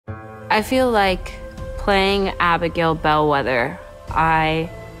I feel like playing Abigail Bellwether, I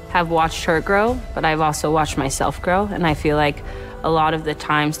have watched her grow, but I've also watched myself grow. And I feel like a lot of the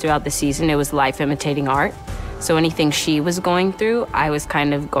times throughout the season, it was life imitating art. So anything she was going through, I was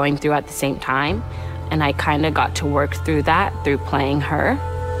kind of going through at the same time. And I kind of got to work through that through playing her.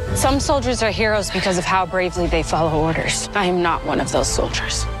 Some soldiers are heroes because of how bravely they follow orders. I am not one of those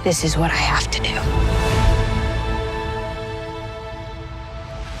soldiers. This is what I have to do.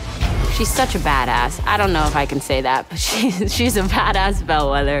 She's such a badass. I don't know if I can say that, but she's a badass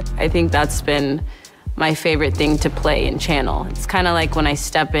bellwether. I think that's been my favorite thing to play and channel. It's kind of like when I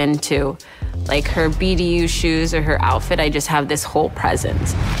step into like her BDU shoes or her outfit, I just have this whole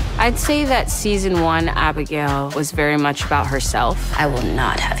presence. I'd say that season 1, Abigail was very much about herself. I will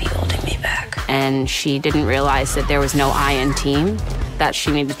not have you holding me back. And she didn't realize that there was no I in team, that she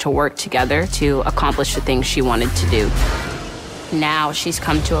needed to work together to accomplish the things she wanted to do. Now she's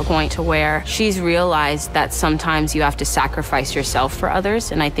come to a point to where she's realized that sometimes you have to sacrifice yourself for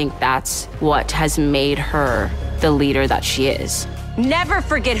others, and I think that's what has made her the leader that she is. Never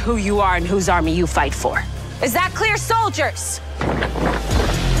forget who you are and whose army you fight for. Is that clear, soldiers?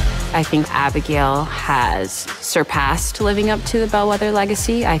 I think Abigail has surpassed living up to the Bellwether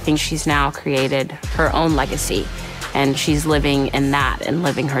legacy. I think she's now created her own legacy, and she's living in that and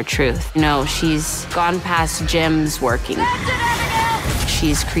living her truth. You know, she's gone past gyms working.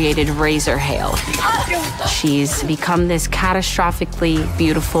 She's created razor hail. She's become this catastrophically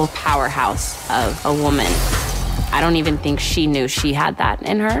beautiful powerhouse of a woman. I don't even think she knew she had that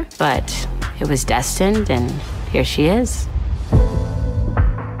in her, but it was destined, and here she is.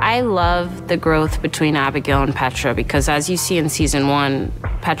 I love the growth between Abigail and Petra because as you see in season 1,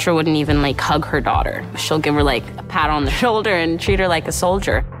 Petra wouldn't even like hug her daughter. She'll give her like a pat on the shoulder and treat her like a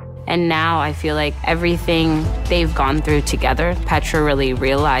soldier. And now I feel like everything they've gone through together, Petra really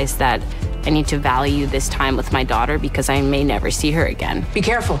realized that I need to value this time with my daughter because I may never see her again. Be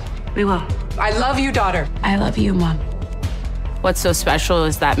careful. We will. I love you, daughter. I love you, Mom. What's so special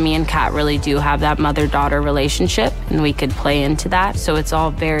is that me and Kat really do have that mother-daughter relationship, and we could play into that. So it's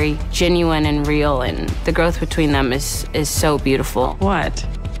all very genuine and real, and the growth between them is so beautiful. What?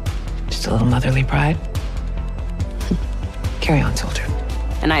 Just a little motherly pride? Carry on, soldier.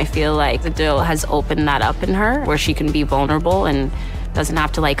 And I feel like the deal has opened that up in her, where she can be vulnerable and doesn't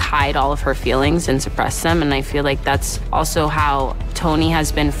have to like hide all of her feelings and suppress them. And I feel like that's also how Tony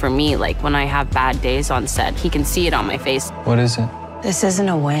has been for me. Like when I have bad days on set, he can see it on my face. What is it? This isn't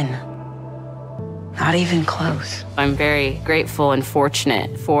a win. Not even close. I'm very grateful and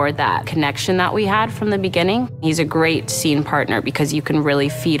fortunate for that connection that we had from the beginning. He's a great scene partner because you can really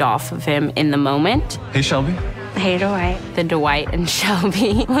feed off of him in the moment. Hey, Shelby. Hey, Dwight. The Dwight and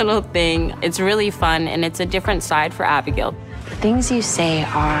Shelby little thing. It's really fun, and it's a different side for Abigail. The things you say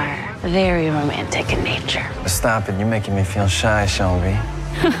are very romantic in nature. Stop it. You're making me feel shy, Shelby.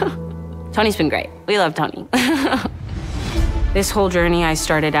 Tony's been great. We love Tony. This whole journey, I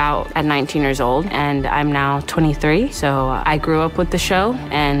started out at 19 years old, and I'm now 23. So I grew up with the show,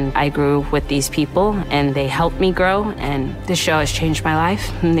 and I grew with these people, and they helped me grow, and this show has changed my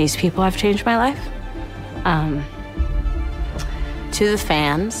life, and these people have changed my life. To the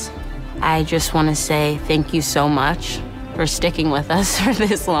fans, I just want to say thank you so much for sticking with us for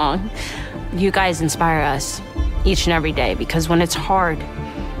this long. You guys inspire us each and every day because when it's hard,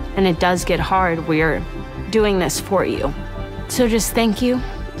 and it does get hard, we're doing this for you. So just thank you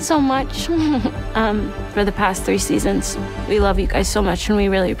so much for the past 3 seasons. We love you guys so much and we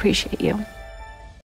really appreciate you.